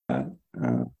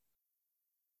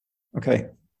Okay.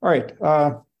 All right.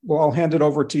 Well, I'll hand it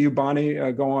over to you, Bonnie.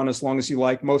 Go on as long as you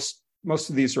like. Most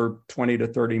of these are 20 to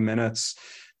 30 minutes,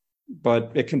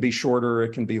 but it can be shorter,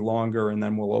 it can be longer, and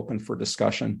then we'll open for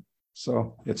discussion.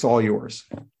 So it's all yours.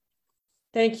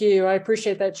 Thank you. I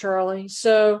appreciate that, Charlie.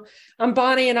 So I'm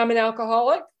Bonnie, and I'm an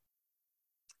alcoholic.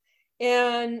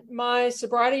 And my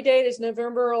sobriety date is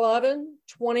November 11,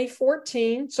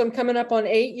 2014. So I'm coming up on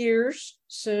 8 years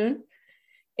soon.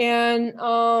 And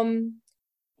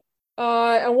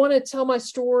I want to tell my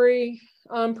story,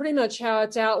 pretty much how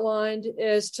it's outlined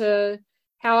as to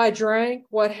how I drank,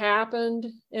 what happened,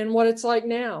 and what it's like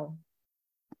now.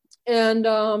 And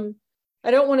I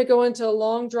don't want to go into a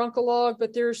long drunkalogue,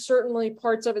 but there's certainly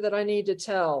parts of it that I need to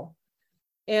tell.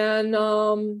 And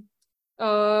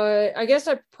I guess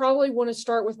I probably want to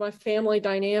start with my family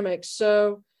dynamics.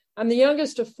 So I'm the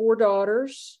youngest of 4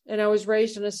 daughters, and I was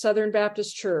raised in a Southern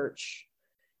Baptist church.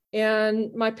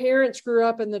 And my parents grew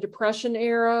up in the Depression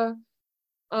era.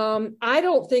 I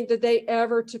don't think that they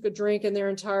ever took a drink in their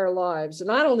entire lives,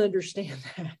 and I don't understand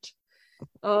that.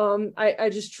 I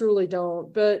just truly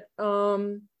don't. But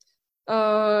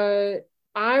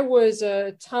I was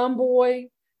a tomboy.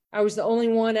 I was the only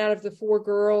one out of the 4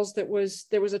 girls that was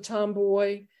a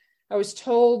tomboy. I was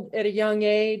told at a young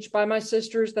age by my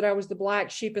sisters that I was the black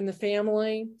sheep in the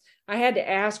family. I had to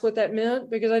ask what that meant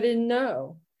because I didn't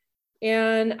know.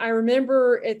 And I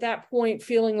remember at that point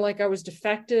feeling like I was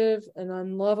defective and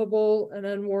unlovable and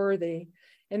unworthy.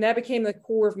 And that became the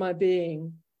core of my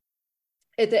being.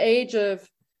 At the age of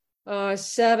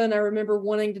 7, I remember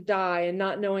wanting to die and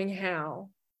not knowing how.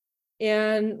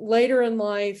 And later in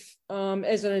life,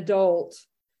 as an adult,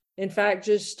 in fact,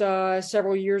 just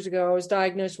several years ago, I was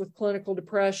diagnosed with clinical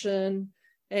depression,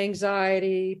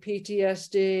 anxiety,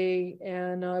 PTSD,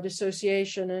 and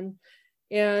dissociation.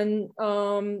 And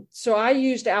so I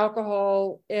used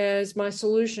alcohol as my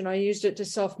solution. I used it to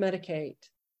self-medicate,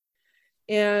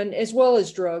 and as well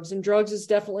as drugs. And drugs is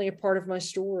definitely a part of my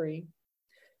story.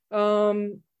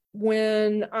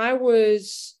 When I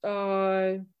was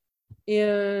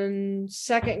in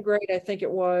 2nd grade, I think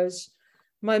it was,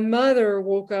 my mother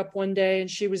woke up one day and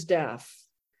she was deaf.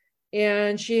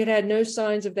 And she had no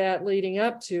signs of that leading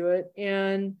up to it.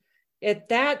 And at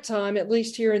that time, at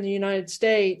least here in the United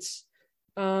States,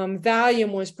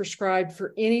 Valium was prescribed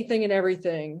for anything and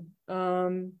everything.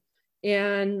 And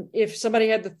if somebody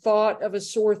had the thought of a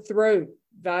sore throat,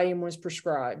 Valium was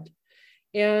prescribed.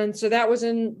 And so that was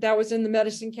in the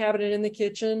medicine cabinet in the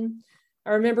kitchen.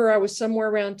 I remember I was somewhere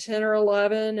around 10 or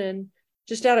 11, and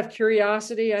just out of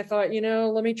curiosity, I thought,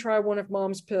 let me try one of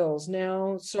Mom's pills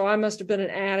now. So I must have been an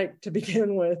addict to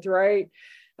begin with, right?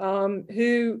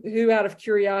 Who out of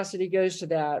curiosity goes to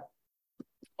that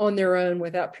on their own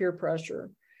without peer pressure?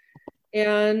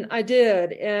 And I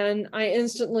did. And I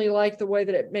instantly liked the way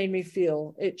that it made me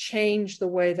feel. It changed the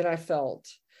way that I felt.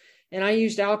 And I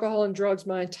used alcohol and drugs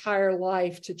my entire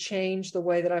life to change the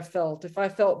way that I felt. If I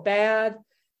felt bad,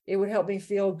 it would help me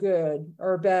feel good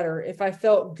or better. If I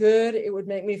felt good, it would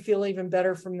make me feel even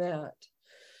better from that.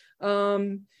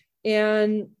 And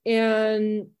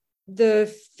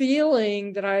the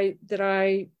feeling that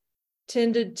I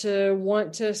tended to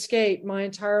want to escape my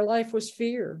entire life was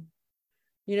fear.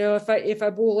 If I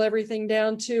boil everything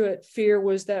down to it, fear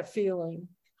was that feeling.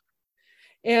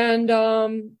 And now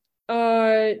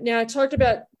I talked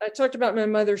about my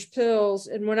mother's pills,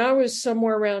 and when I was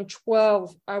somewhere around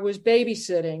 12, I was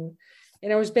babysitting,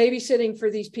 and I was babysitting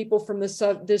for these people from this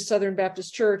Southern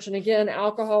Baptist church. And again,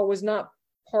 alcohol was not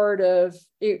part of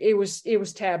it. It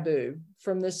was taboo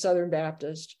from this Southern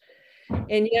Baptist.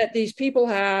 And yet these people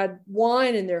had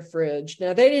wine in their fridge.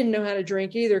 Now, they didn't know how to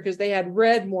drink either because they had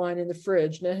red wine in the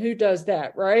fridge. Now, who does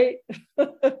that, right?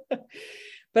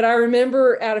 But I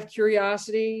remember out of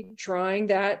curiosity trying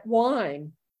that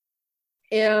wine.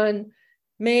 And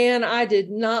man, I did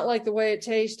not like the way it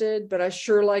tasted, but I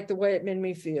sure liked the way it made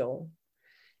me feel.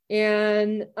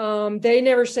 And they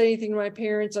never said anything to my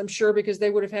parents, I'm sure, because they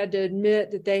would have had to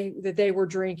admit that they were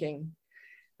drinking.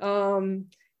 And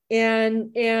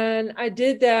I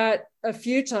did that a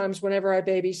few times whenever I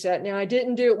babysat. Now, I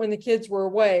didn't do it when the kids were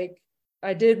awake.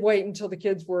 I did wait until the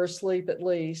kids were asleep at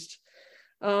least.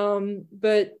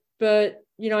 But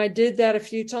I did that a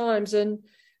few times. And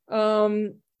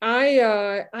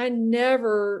I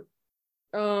never,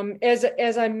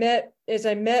 as I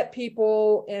met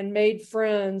people and made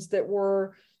friends that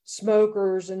were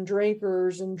smokers and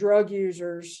drinkers and drug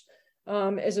users,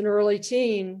 as an early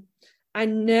teen, I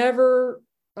never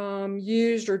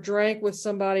used or drank with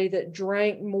somebody that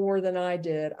drank more than I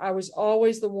did. I was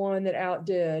always the one that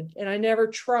outdid, and I never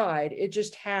tried. It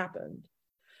just happened.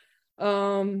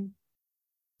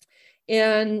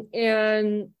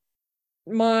 And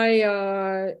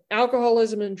my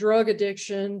alcoholism and drug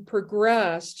addiction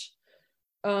progressed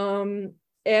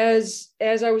as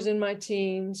I was in my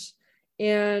teens,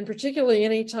 and particularly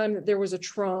anytime that there was a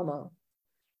trauma.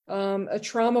 A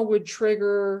trauma would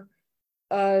trigger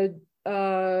a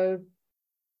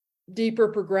deeper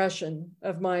progression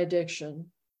of my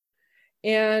addiction.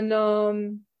 And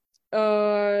I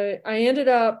ended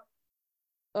up,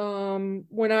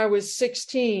 when I was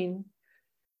 16,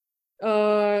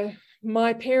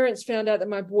 my parents found out that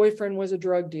my boyfriend was a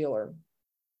drug dealer.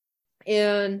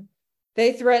 And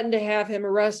they threatened to have him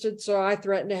arrested, so I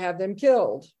threatened to have them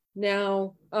killed.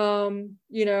 Now,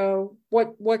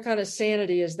 what kind of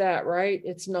sanity is that, right?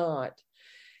 It's not.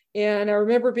 And I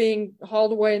remember being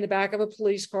hauled away in the back of a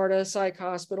police car to a psych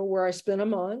hospital where I spent a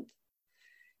month.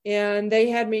 And they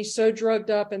had me so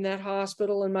drugged up in that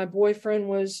hospital, and my boyfriend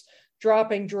was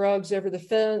dropping drugs over the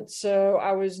fence. So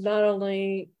I was not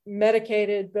only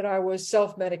medicated, but I was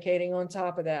self-medicating on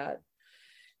top of that.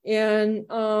 And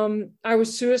I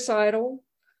was suicidal.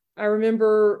 I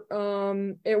remember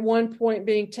at one point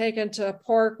being taken to a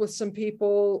park with some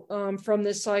people from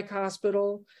this psych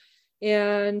hospital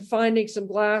and finding some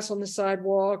glass on the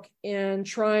sidewalk and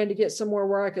trying to get somewhere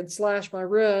where I could slash my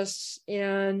wrists.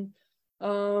 And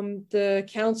the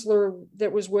counselor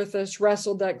that was with us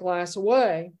wrestled that glass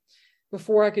away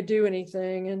before I could do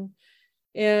anything.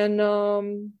 And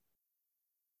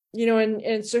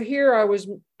so here I was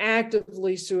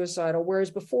actively suicidal,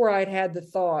 whereas before I'd had the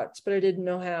thoughts, but I didn't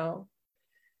know how.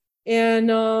 And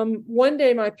one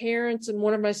day my parents and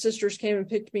one of my sisters came and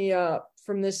picked me up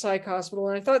from this psych hospital,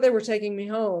 and I thought they were taking me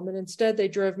home, and instead they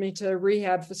drove me to a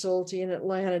rehab facility in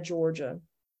Atlanta, Georgia.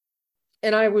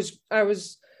 And I was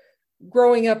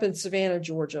growing up in Savannah,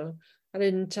 Georgia. I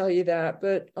didn't tell you that,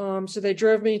 but so they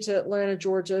drove me to Atlanta,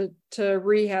 Georgia, to a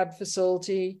rehab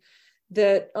facility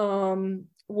that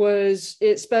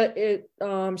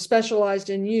specialized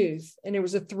in youth, and it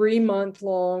was a 3-month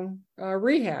long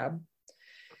rehab.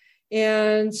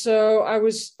 And so I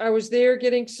was there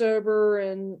getting sober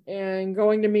and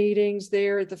going to meetings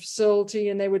there at the facility,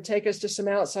 and they would take us to some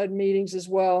outside meetings as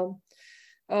well.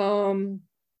 When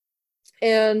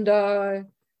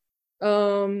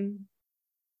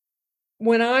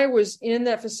I was in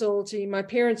that facility, my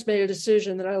parents made a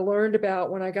decision that I learned about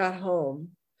when I got home.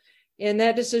 And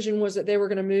that decision was that they were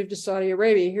going to move to Saudi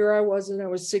Arabia. Here I was, and I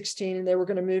was 16, and they were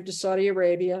going to move to Saudi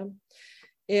Arabia.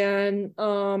 And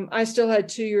I still had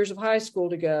 2 years of high school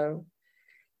to go.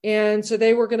 And so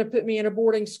they were going to put me in a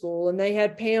boarding school, and they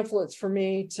had pamphlets for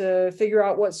me to figure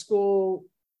out what school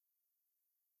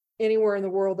anywhere in the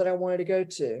world that I wanted to go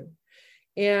to.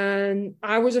 And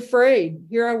I was afraid.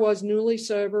 Here I was, newly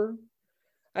sober.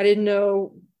 I didn't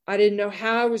know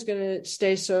how I was going to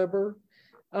stay sober.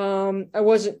 I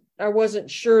wasn't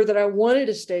sure that I wanted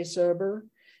to stay sober,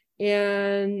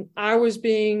 and I was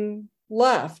being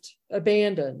left,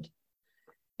 abandoned.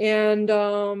 And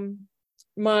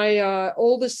my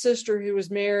oldest sister, who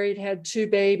was married, had 2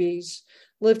 babies,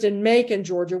 lived in Macon,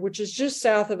 Georgia, which is just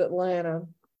south of Atlanta.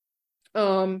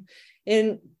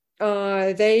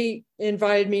 They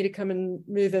invited me to come and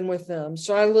move in with them.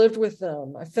 So I lived with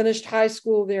them. I finished high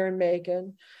school there in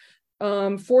Macon.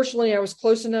 Fortunately, I was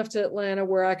close enough to Atlanta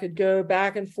where I could go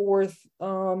back and forth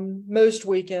most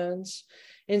weekends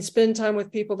and spend time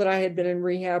with people that I had been in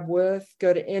rehab with,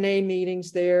 go to NA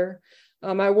meetings there.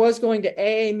 I was going to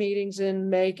AA meetings in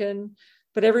Macon,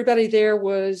 but everybody there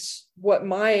was what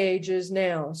my age is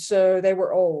now. So they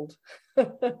were old.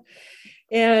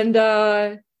 And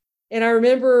I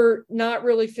remember not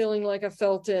really feeling like I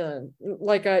fit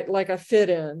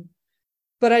in.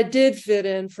 But I did fit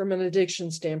in from an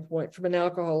addiction standpoint, from an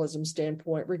alcoholism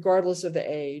standpoint, regardless of the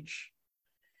age.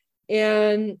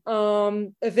 And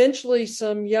eventually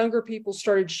some younger people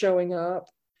started showing up,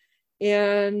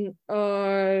 and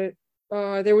there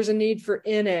was a need for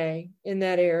NA in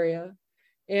that area.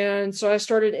 And so I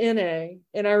started NA,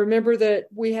 and I remember that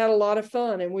we had a lot of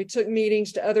fun, and we took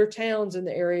meetings to other towns in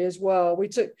the area as well. We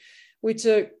took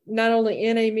not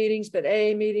only NA meetings, but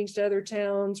AA meetings to other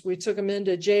towns. We took them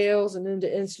into jails and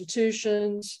into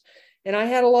institutions. And I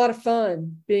had a lot of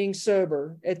fun being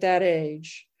sober at that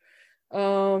age.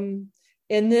 And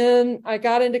then I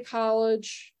got into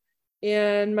college.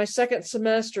 In my second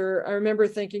semester, I remember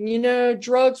thinking,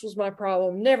 drugs was my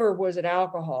problem. Never was it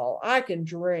alcohol. I can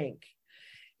drink.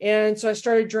 And so I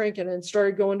started drinking and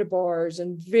started going to bars.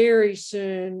 And very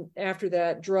soon after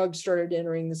that, drugs started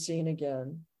entering the scene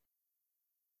again.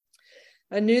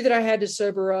 I knew that I had to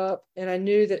sober up, and I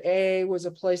knew that AA was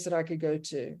a place that I could go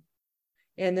to,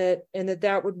 and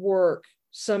that would work.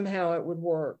 Somehow it would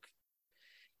work.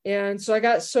 And so I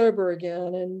got sober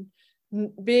again, and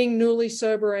being newly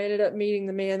sober, I ended up meeting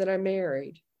the man that I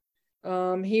married.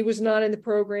 He was not in the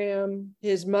program.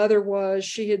 His mother was.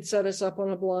 She had set us up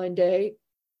on a blind date.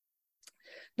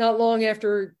 Not long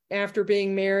after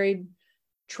being married,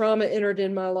 trauma entered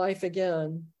in my life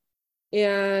again.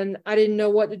 And I didn't know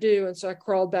what to do. And so I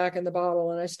crawled back in the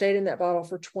bottle, and I stayed in that bottle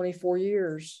for 24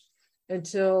 years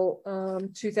until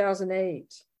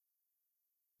 2008.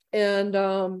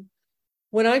 And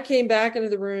when I came back into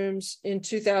the rooms in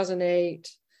 2008,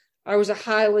 I was a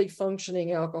highly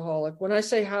functioning alcoholic. When I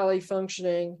say highly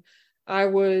functioning, I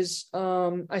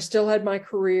still had my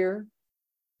career,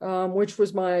 which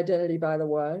was my identity, by the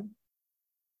way.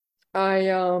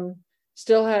 I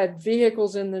still had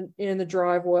vehicles in the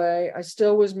driveway. I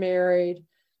still was married.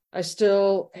 I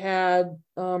still had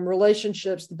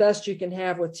relationships, the best you can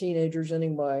have with teenagers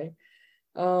anyway.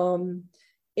 And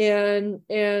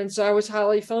so I was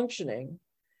highly functioning.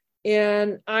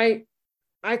 And I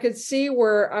could see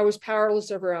where I was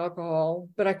powerless over alcohol,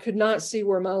 but I could not see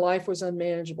where my life was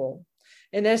unmanageable.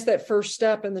 And that's that first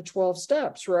step in the 12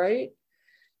 steps, right?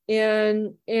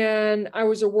 And I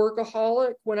was a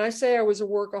workaholic. When I say I was a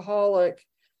workaholic,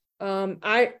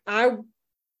 I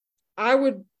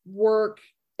would work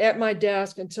at my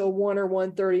desk until 1 or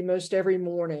 1:30 most every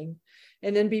morning,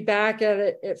 and then be back at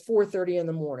it at 4:30 in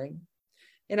the morning.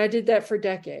 And I did that for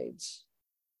decades.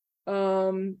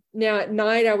 Now at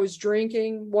night I was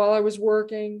drinking while I was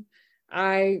working.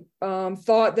 I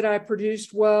thought that I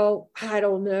produced well. I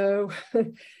don't know.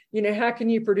 How can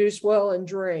you produce well and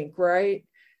drink, right?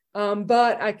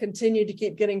 But I continued to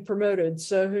keep getting promoted,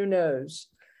 so who knows?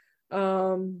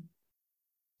 And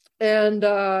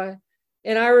I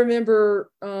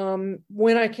remember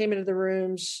when I came into the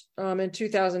rooms in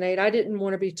 2008, I didn't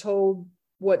want to be told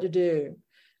what to do.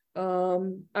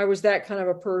 I was that kind of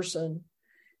a person.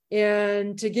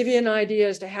 And to give you an idea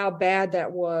as to how bad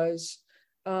that was,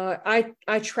 I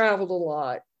traveled a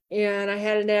lot, and I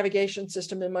had a navigation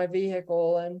system in my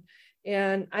vehicle,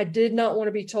 and I did not want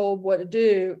to be told what to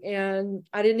do. And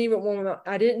I didn't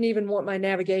even want my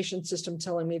navigation system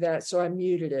telling me that. So I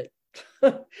muted it.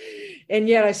 And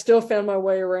yet I still found my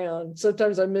way around.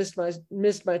 Sometimes I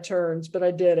missed my turns, but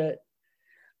I did it.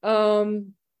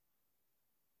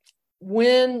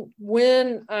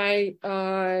 When I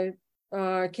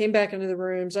came back into the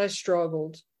rooms, I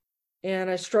struggled, and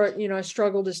I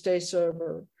struggled to stay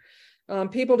sober.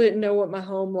 People didn't know what my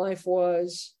home life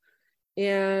was,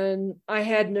 and I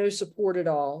had no support at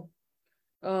all.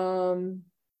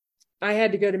 I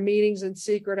had to go to meetings in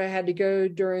secret. I had to go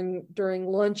during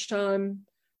lunchtime,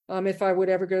 if I would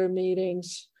ever go to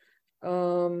meetings.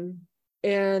 And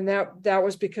that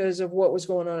was because of what was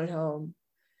going on at home.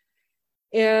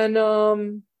 And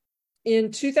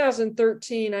in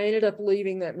 2013, I ended up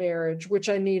leaving that marriage, which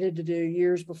I needed to do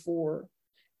years before,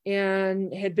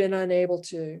 and had been unable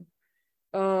to.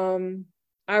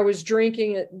 I was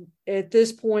drinking at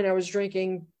this point. I was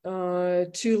drinking 2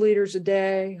 liters a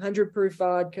day, 100 proof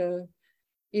vodka,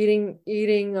 eating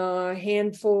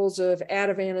handfuls of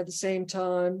Ativan at the same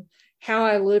time. How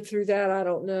I lived through that, I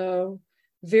don't know.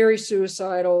 Very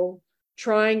suicidal,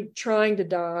 trying to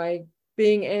die,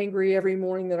 being angry every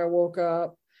morning that I woke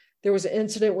up. There was an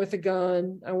incident with a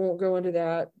gun. I won't go into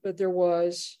that, but there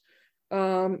was.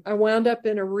 I wound up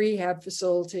in a rehab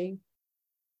facility,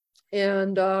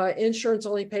 and insurance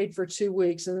only paid for 2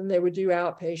 weeks, and then they would do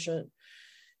outpatient.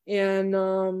 And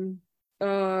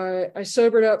I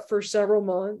sobered up for several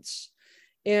months,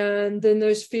 and then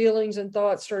those feelings and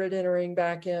thoughts started entering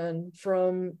back in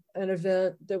from an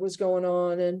event that was going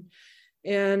on.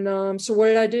 And so what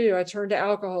did I do? I turned to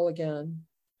alcohol again,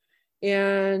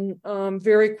 and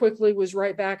very quickly was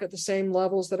right back at the same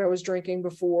levels that I was drinking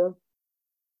before.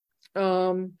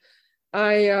 I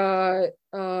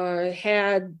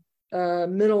had a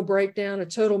mental breakdown, a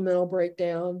total mental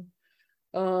breakdown.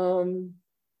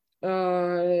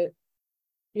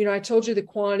 I told you the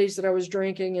quantities that I was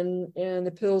drinking and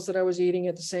the pills that I was eating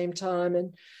at the same time.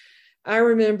 And I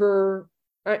remember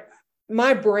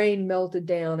my brain melted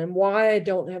down, and why I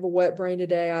don't have a wet brain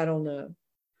today, I don't know.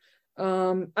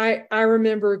 I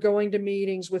remember going to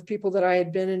meetings with people that I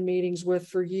had been in meetings with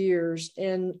for years,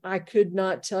 and I could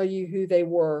not tell you who they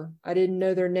were. I didn't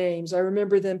know their names. I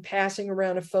remember them passing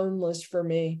around a phone list for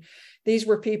me. These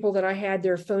were people that I had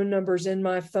their phone numbers in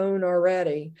my phone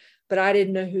already, but I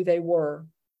didn't know who they were.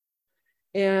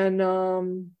 And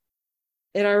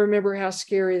I remember how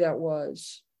scary that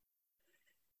was.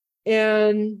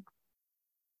 And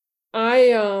I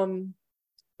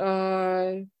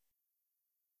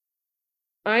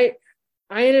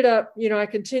ended up, I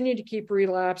continued to keep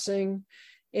relapsing,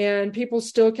 And people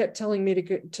still kept telling me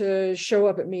to show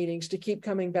up at meetings, to keep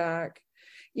coming back.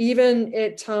 Even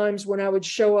at times when I would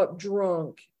show up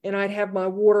drunk and I'd have my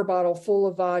water bottle full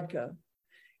of vodka.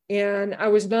 And I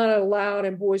was not a loud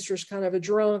and boisterous kind of a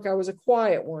drunk. I was a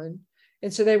quiet one.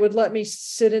 And so they would let me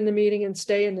sit in the meeting and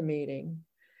stay in the meeting.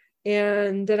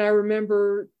 And then I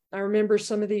remember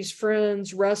some of these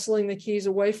friends wrestling the keys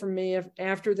away from me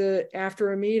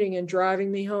after a meeting and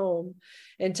driving me home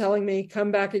and telling me,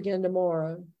 come back again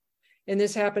tomorrow. And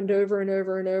this happened over and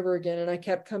over and over again. And I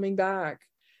kept coming back.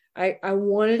 I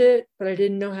wanted it, but I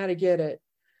didn't know how to get it.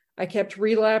 I kept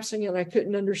relapsing and I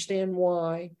couldn't understand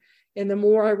why. And the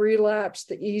more I relapsed,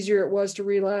 the easier it was to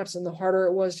relapse and the harder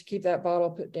it was to keep that bottle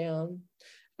put down.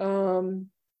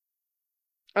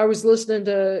 I was listening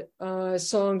to a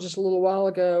song just a little while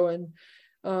ago, and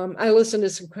I listened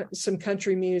to some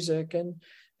country music, and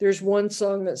there's one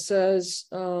song that says,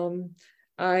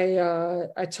 I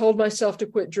told myself to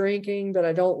quit drinking, but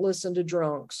I don't listen to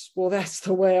drunks. Well, that's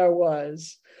the way I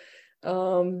was.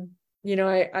 I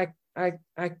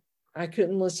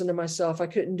couldn't listen to myself. I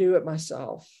couldn't do it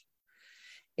myself.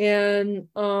 And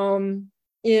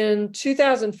in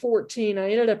 2014,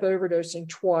 I ended up overdosing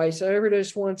twice. I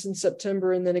overdosed once in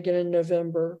September and then again in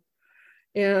November.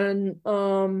 And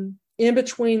in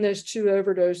between those two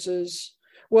overdoses,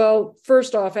 well,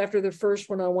 first off, after the first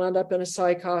one, I wound up in a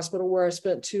psych hospital where I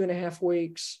spent 2.5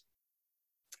 weeks.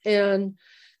 And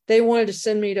they wanted to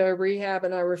send me to a rehab,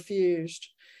 and I refused.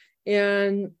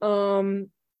 And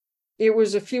it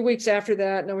was a few weeks after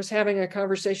that, and I was having a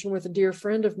conversation with a dear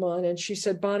friend of mine, and she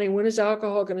said, Bonnie, when is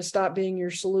alcohol going to stop being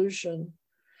your solution?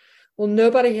 Well,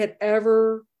 nobody had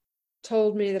ever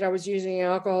told me that I was using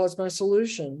alcohol as my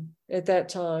solution at that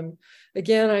time.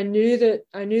 Again, I knew that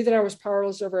I was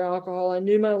powerless over alcohol. I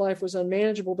knew my life was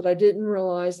unmanageable, but I didn't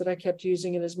realize that I kept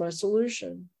using it as my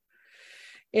solution.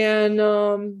 And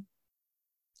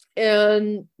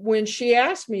when she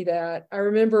asked me that, I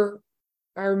remember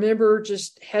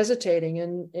just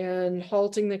hesitating and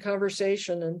halting the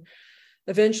conversation. And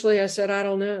eventually I said, I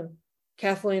don't know,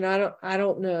 Kathleen, I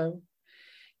don't know.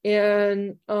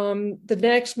 And the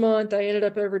next month I ended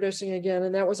up overdosing again.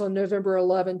 And that was on November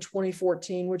 11,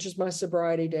 2014, which is my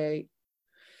sobriety date.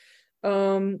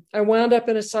 I wound up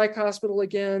in a psych hospital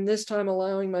again, this time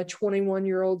allowing my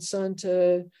 21-year-old son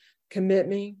to commit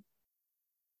me.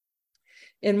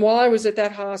 And while I was at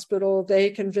that hospital,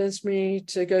 they convinced me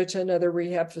to go to another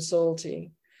rehab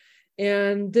facility.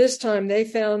 And this time they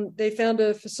found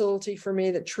a facility for me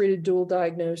that treated dual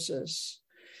diagnosis.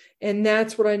 And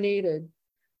that's what I needed,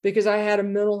 because I had a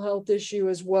mental health issue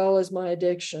as well as my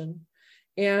addiction.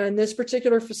 And this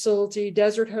particular facility,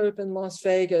 Desert Hope in Las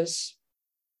Vegas,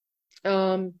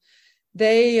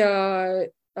 they had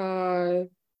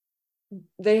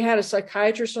a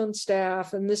psychiatrist on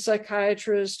staff, and this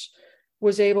psychiatrist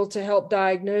was able to help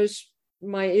diagnose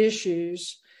my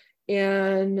issues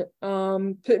and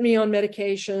put me on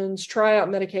medications, try out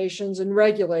medications, and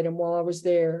regulate them while I was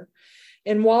there.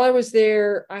 And while I was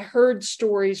there, I heard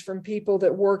stories from people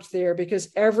that worked there, because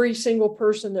every single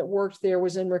person that worked there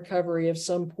was in recovery of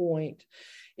some point.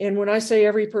 And when I say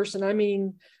every person, I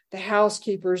mean the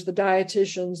housekeepers, the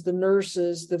dietitians, the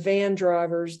nurses, the van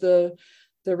drivers, the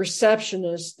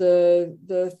receptionists,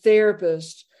 the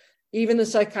therapist, even the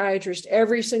psychiatrist.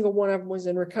 Every single one of them was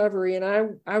in recovery. And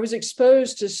I was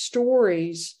exposed to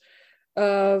stories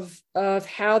of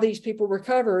how these people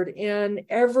recovered, and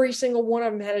every single one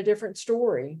of them had a different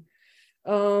story.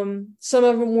 Some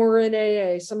of them were in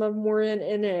AA, some of them were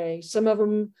in NA, some of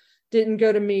them didn't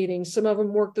go to meetings, some of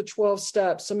them worked the 12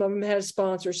 steps, some of them had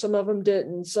sponsors, some of them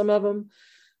didn't, some of them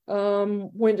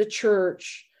went to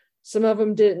church, some of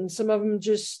them didn't, some of them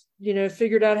just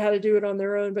figured out how to do it on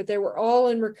their own. But they were all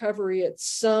in recovery at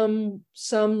some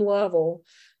level,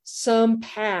 some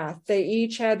path. They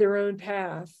each had their own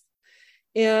path.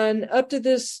 And up to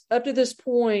this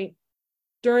point,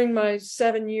 during my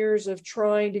 7 years of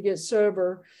trying to get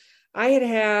sober, I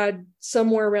had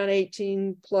somewhere around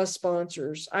 18 plus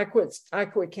sponsors. I quit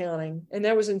counting, and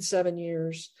that was in 7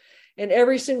 years. And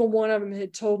every single one of them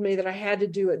had told me that I had to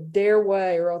do it their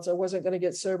way, or else I wasn't going to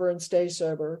get sober and stay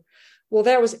sober. Well,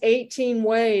 that was 18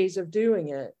 ways of doing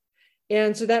it.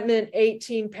 And so that meant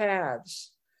 18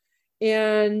 paths.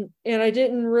 And I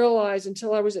didn't realize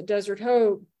until I was at Desert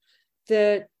Hope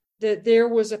that there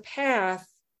was a path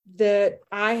that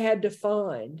I had to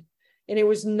find. And it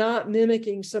was not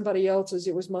mimicking somebody else's.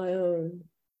 It was my own.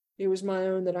 It was my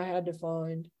own that I had to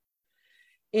find.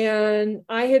 And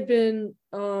I had been,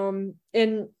 and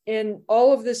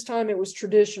all of this time, it was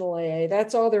traditional AA.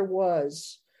 That's all there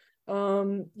was.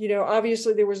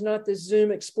 Obviously there was not this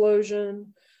Zoom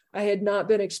explosion I had not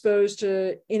been exposed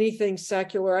to anything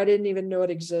secular. I didn't even know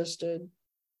it existed.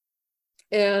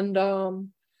 And I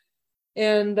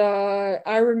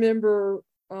remember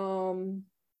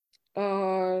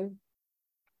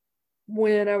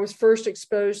when I was first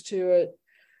exposed to it,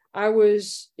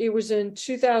 it was in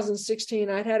 2016.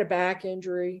 I'd had a back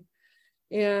injury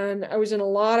and I was in a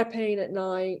lot of pain at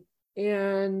night.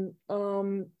 And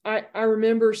I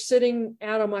remember sitting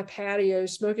out on my patio,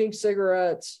 smoking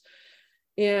cigarettes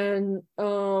and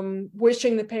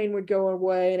wishing the pain would go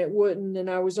away, and it wouldn't. And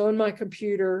I was on my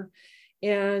computer,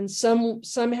 and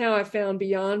somehow I found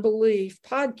Beyond Belief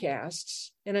podcasts,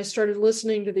 and I started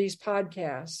listening to these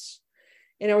podcasts.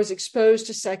 And I was exposed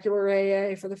to secular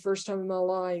AA for the first time in my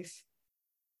life.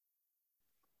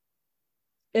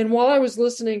 And while I was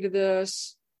listening to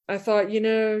this, I thought,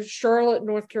 Charlotte,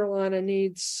 North Carolina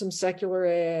needs some secular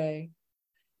AA.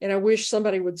 And I wish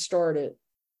somebody would start it.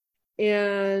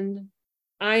 And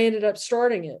I ended up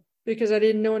starting it because I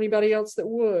didn't know anybody else that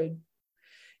would.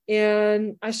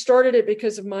 And I started it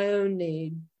because of my own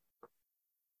need.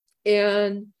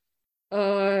 And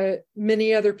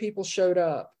many other people showed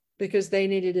up because they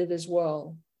needed it as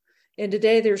well. And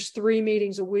today there's 3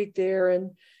 meetings a week there.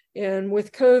 And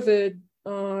with COVID,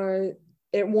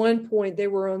 at one point they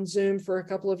were on Zoom for a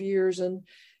couple of years, and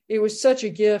it was such a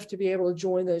gift to be able to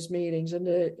join those meetings and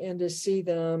to see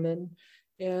them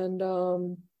and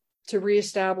to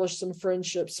reestablish some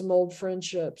friendships, some old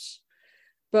friendships.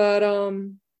 But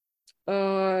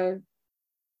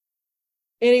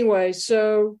anyway,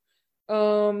 so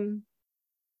while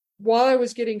I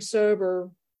was getting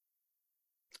sober,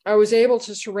 I was able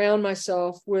to surround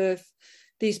myself with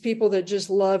these people that just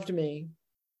loved me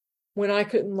when I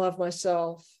couldn't love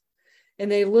myself.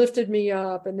 And they lifted me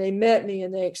up, and they met me,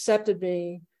 and they accepted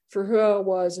me for who I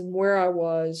was and where I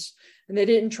was. And they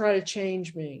didn't try to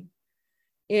change me.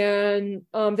 And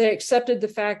they accepted the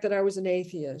fact that I was an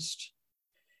atheist.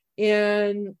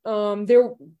 And not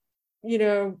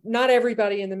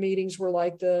everybody in the meetings were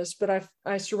like this, but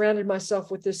I surrounded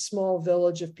myself with this small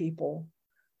village of people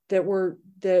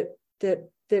that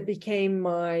became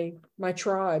my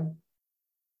tribe,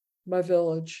 my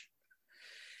village.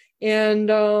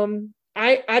 And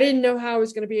I didn't know how I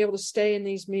was going to be able to stay in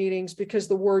these meetings because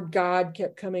the word God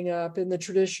kept coming up in the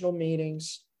traditional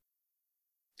meetings.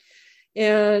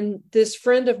 And this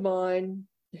friend of mine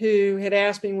who had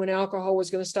asked me when alcohol was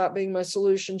going to stop being my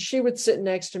solution, she would sit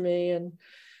next to me, and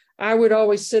I would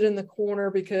always sit in the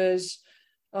corner because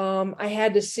I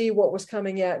had to see what was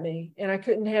coming at me, and I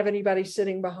couldn't have anybody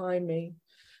sitting behind me.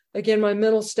 Again, my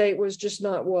mental state was just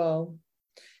not well.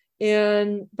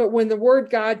 But when the word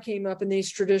God came up in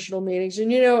these traditional meetings, and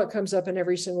it comes up in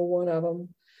every single one of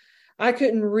them, I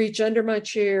couldn't reach under my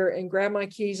chair and grab my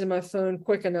keys and my phone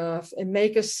quick enough and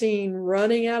make a scene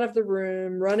running out of the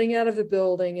room, running out of the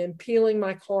building, and peeling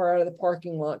my car out of the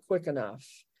parking lot quick enough.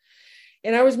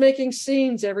 And I was making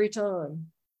scenes every time.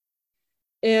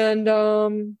 And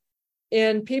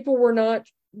people were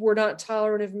not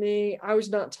tolerant of me. I was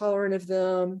not tolerant of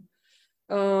them.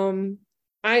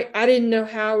 I didn't know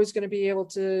how I was going to be able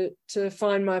to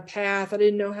find my path. I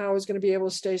didn't know how I was going to be able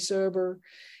to stay sober.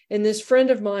 And this friend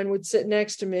of mine would sit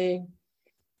next to me,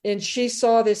 and she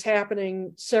saw this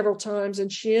happening several times,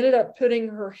 and she ended up putting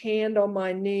her hand on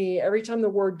my knee every time the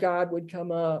word God would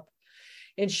come up.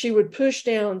 And she would push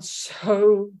down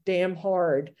so damn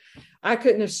hard. I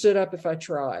couldn't have stood up if I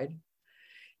tried.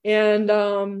 And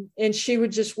she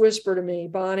would just whisper to me,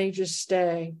 Bonnie, just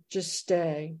stay, just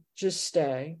stay, just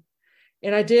stay.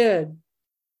 And I did.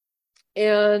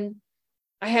 And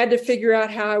I had to figure out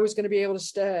how I was going to be able to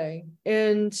stay.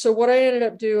 And so what I ended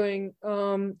up doing,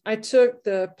 I took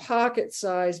the pocket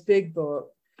size big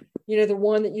book, the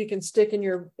one that you can stick in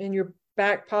your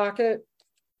back pocket.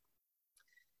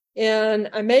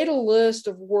 And I made a list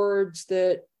of words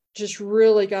that just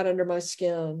really got under my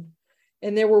skin.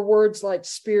 And there were words like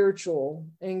spiritual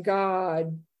and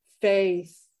God,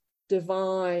 faith,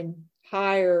 divine,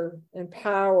 higher, and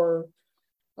power,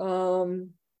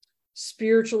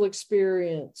 spiritual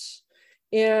experience.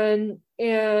 And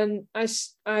I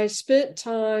spent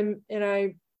time, and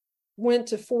I went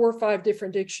to 4 or 5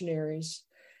 different dictionaries,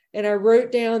 and I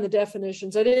wrote down the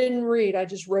definitions. I didn't read, I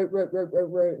just wrote,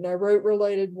 and I wrote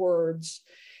related words.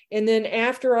 And then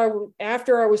after I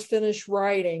was finished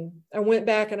writing, I went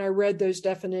back and I read those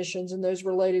definitions and those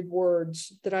related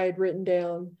words that I had written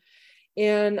down.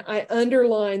 And I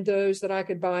underlined those that I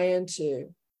could buy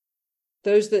into,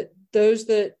 those that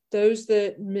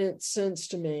meant sense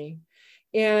to me.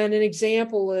 And an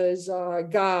example is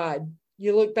God.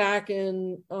 You look back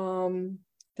in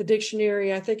the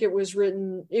dictionary, I think it was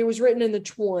written in the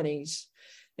 1920s.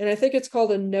 And I think it's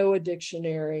called a Noah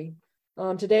dictionary.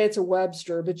 Today it's a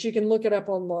Webster, but you can look it up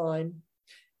online.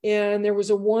 And there was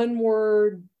a one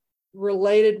word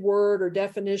related word or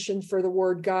definition for the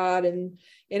word God, and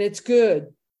it's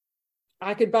good.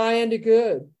 I could buy into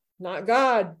good, not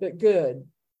God, but good.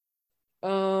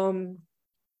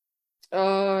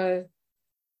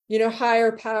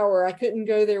 Higher power. I couldn't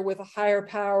go there with a higher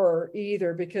power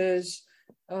either, because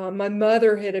my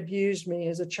mother had abused me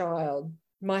as a child.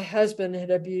 My husband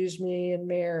had abused me in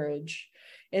marriage,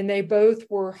 and they both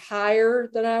were higher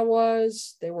than I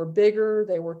was. They were bigger,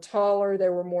 they were taller, they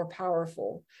were more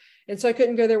powerful. And so I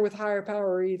couldn't go there with higher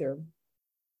power either.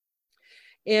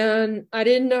 And I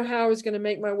didn't know how I was going to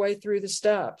make my way through the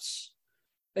steps.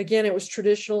 Again, it was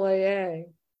traditional AA.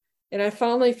 And I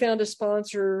finally found a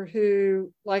sponsor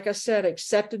who, like I said,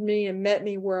 accepted me and met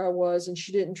me where I was, and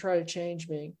she didn't try to change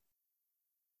me.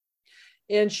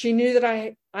 And she knew that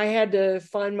I had to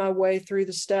find my way through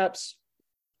the steps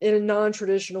in a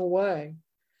non-traditional way.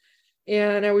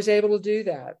 And I was able to do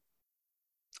that.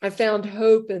 I found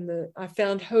hope in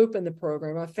the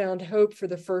program. I found hope for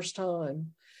the first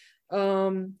time.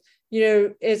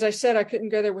 As I said, I couldn't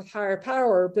go there with higher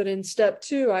power, but in step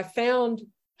 2, I found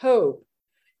hope.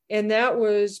 And that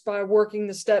was by working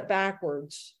the step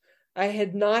backwards. I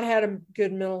had not had a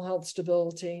good mental health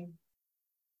stability.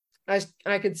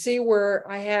 I could see where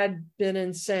I had been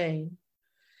insane.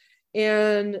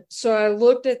 And so I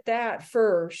looked at that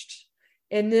first.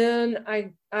 And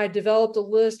then I developed a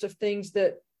list of things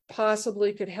that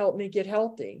possibly could help me get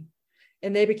healthy.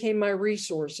 And they became my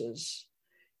resources.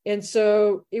 And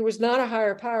so it was not a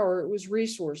higher power, it was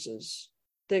resources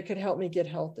that could help me get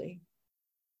healthy.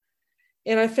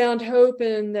 And I found hope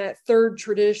in that third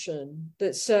tradition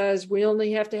that says we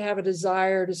only have to have a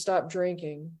desire to stop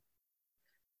drinking.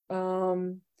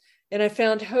 And I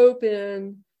found hope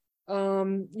in,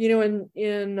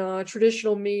 in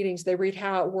traditional meetings, they read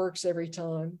how it works every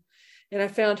time. And I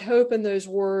found hope in those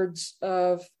words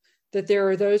of that there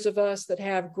are those of us that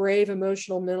have grave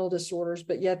emotional mental disorders,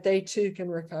 but yet they too can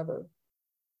recover.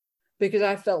 Because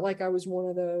I felt like I was one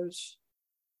of those.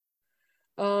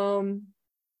 Through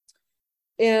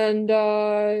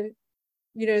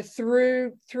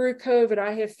COVID,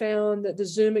 I have found that the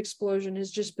Zoom explosion has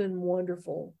just been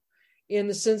wonderful, in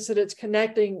the sense that it's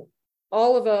connecting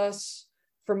all of us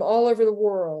from all over the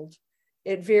world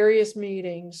at various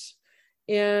meetings.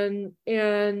 And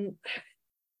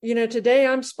today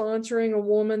I'm sponsoring a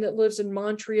woman that lives in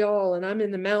Montreal, and I'm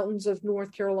in the mountains of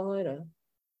North Carolina.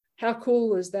 How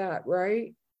cool is that,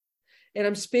 right? And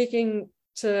I'm speaking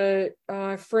to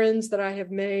friends that I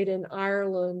have made in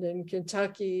Ireland and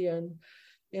Kentucky and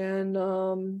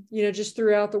just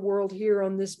throughout the world here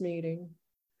on this meeting.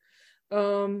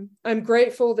 I'm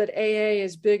grateful that AA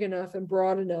is big enough and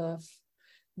broad enough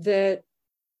that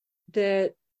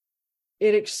it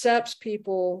accepts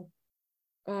people.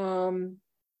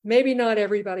 Maybe not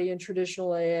everybody in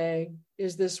traditional AA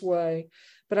is this way,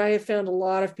 but I have found a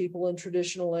lot of people in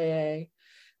traditional AA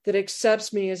that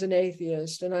accepts me as an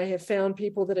atheist. And I have found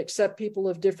people that accept people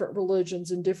of different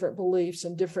religions and different beliefs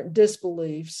and different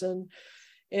disbeliefs and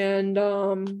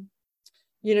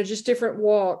just different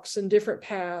walks and different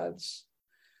paths.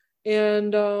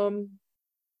 And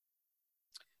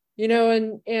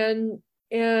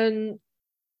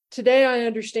today I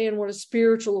understand what a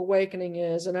spiritual awakening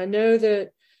is. And I know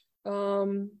that a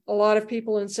lot of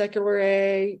people in secular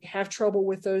AA have trouble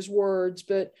with those words,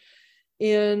 but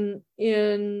I'm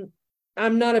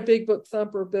not a big book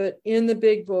thumper, but in the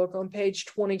big book on page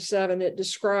 27, it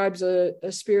describes a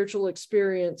spiritual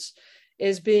experience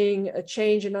as being a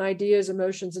change in ideas,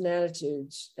 emotions, and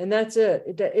attitudes. And that's it.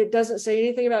 It doesn't say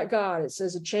anything about God. It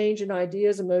says a change in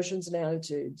ideas, emotions, and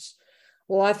attitudes.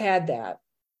 Well, I've had that.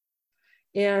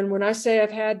 And when I say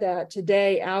I've had that,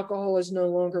 today, alcohol is no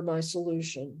longer my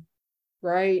solution,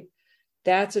 right?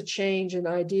 That's a change in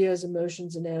ideas,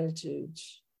 emotions, and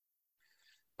attitudes.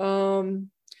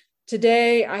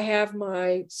 Today, I have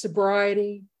my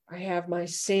sobriety, I have my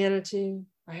sanity,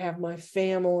 I have my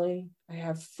family, I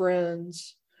have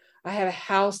friends, I have a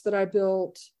house that I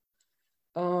built.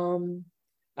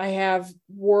 I have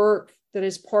work that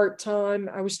is part-time.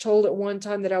 I was told at one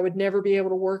time that I would never be able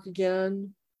to work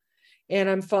again. And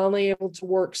I'm finally able to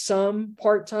work some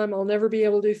part-time. I'll never be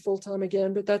able to do full-time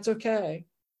again, but that's okay.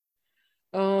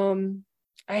 I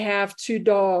have 2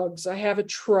 dogs. I have a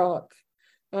truck.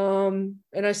 And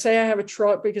I say I have a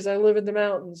truck because I live in the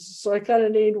mountains, so I kind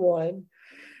of need one.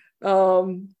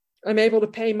 I'm able to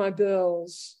pay my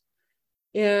bills.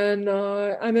 And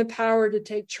I'm empowered to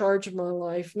take charge of my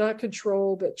life, not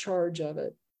control, but charge of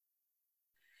it.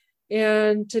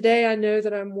 And today I know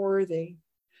that I'm worthy.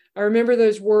 I remember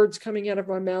those words coming out of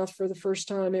my mouth for the first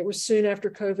time. It was soon after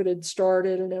COVID had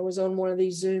started, and I was on one of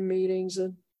these Zoom meetings,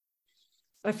 and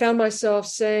I found myself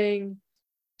saying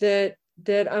that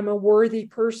I'm a worthy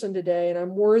person today, and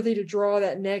I'm worthy to draw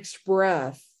that next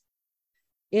breath.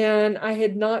 And I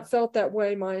had not felt that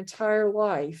way my entire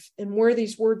life. And where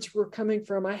these words were coming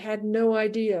from, I had no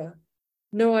idea.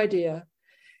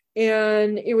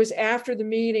 And it was after the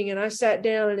meeting, and I sat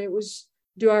down, and it was,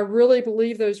 do I really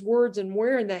believe those words, and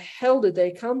where in the hell did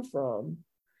they come from?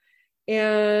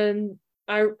 And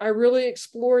I really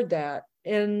explored that.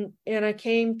 And I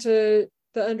came to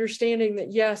the understanding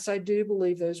that, yes, I do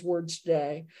believe those words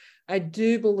today. I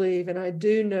do believe, and I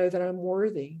do know that I'm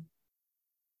worthy.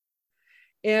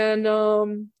 And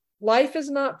life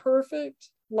is not perfect.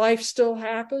 Life still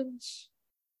happens.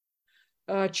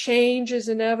 Change is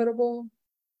inevitable.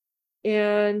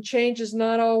 And change is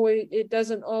not always, it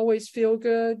doesn't always feel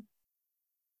good.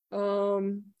 I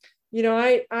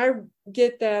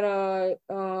get that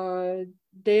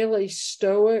daily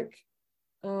stoic.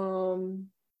 And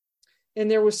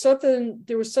there was something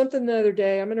the other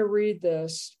day, I'm going to read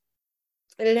this,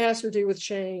 and it has to do with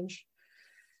change.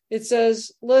 It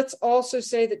says, let's also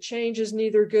say that change is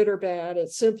neither good or bad. It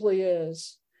simply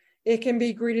is. It can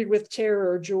be greeted with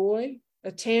terror or joy,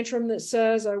 a tantrum that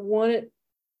says, I want it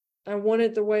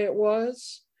the way it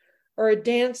was, or a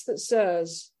dance that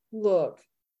says, look,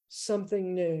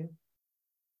 something new.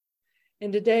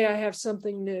 And today I have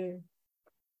something new.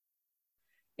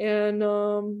 And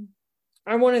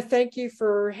I want to thank you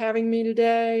for having me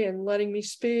today and letting me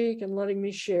speak and letting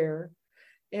me share.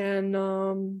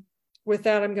 And with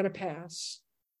that, I'm going to pass.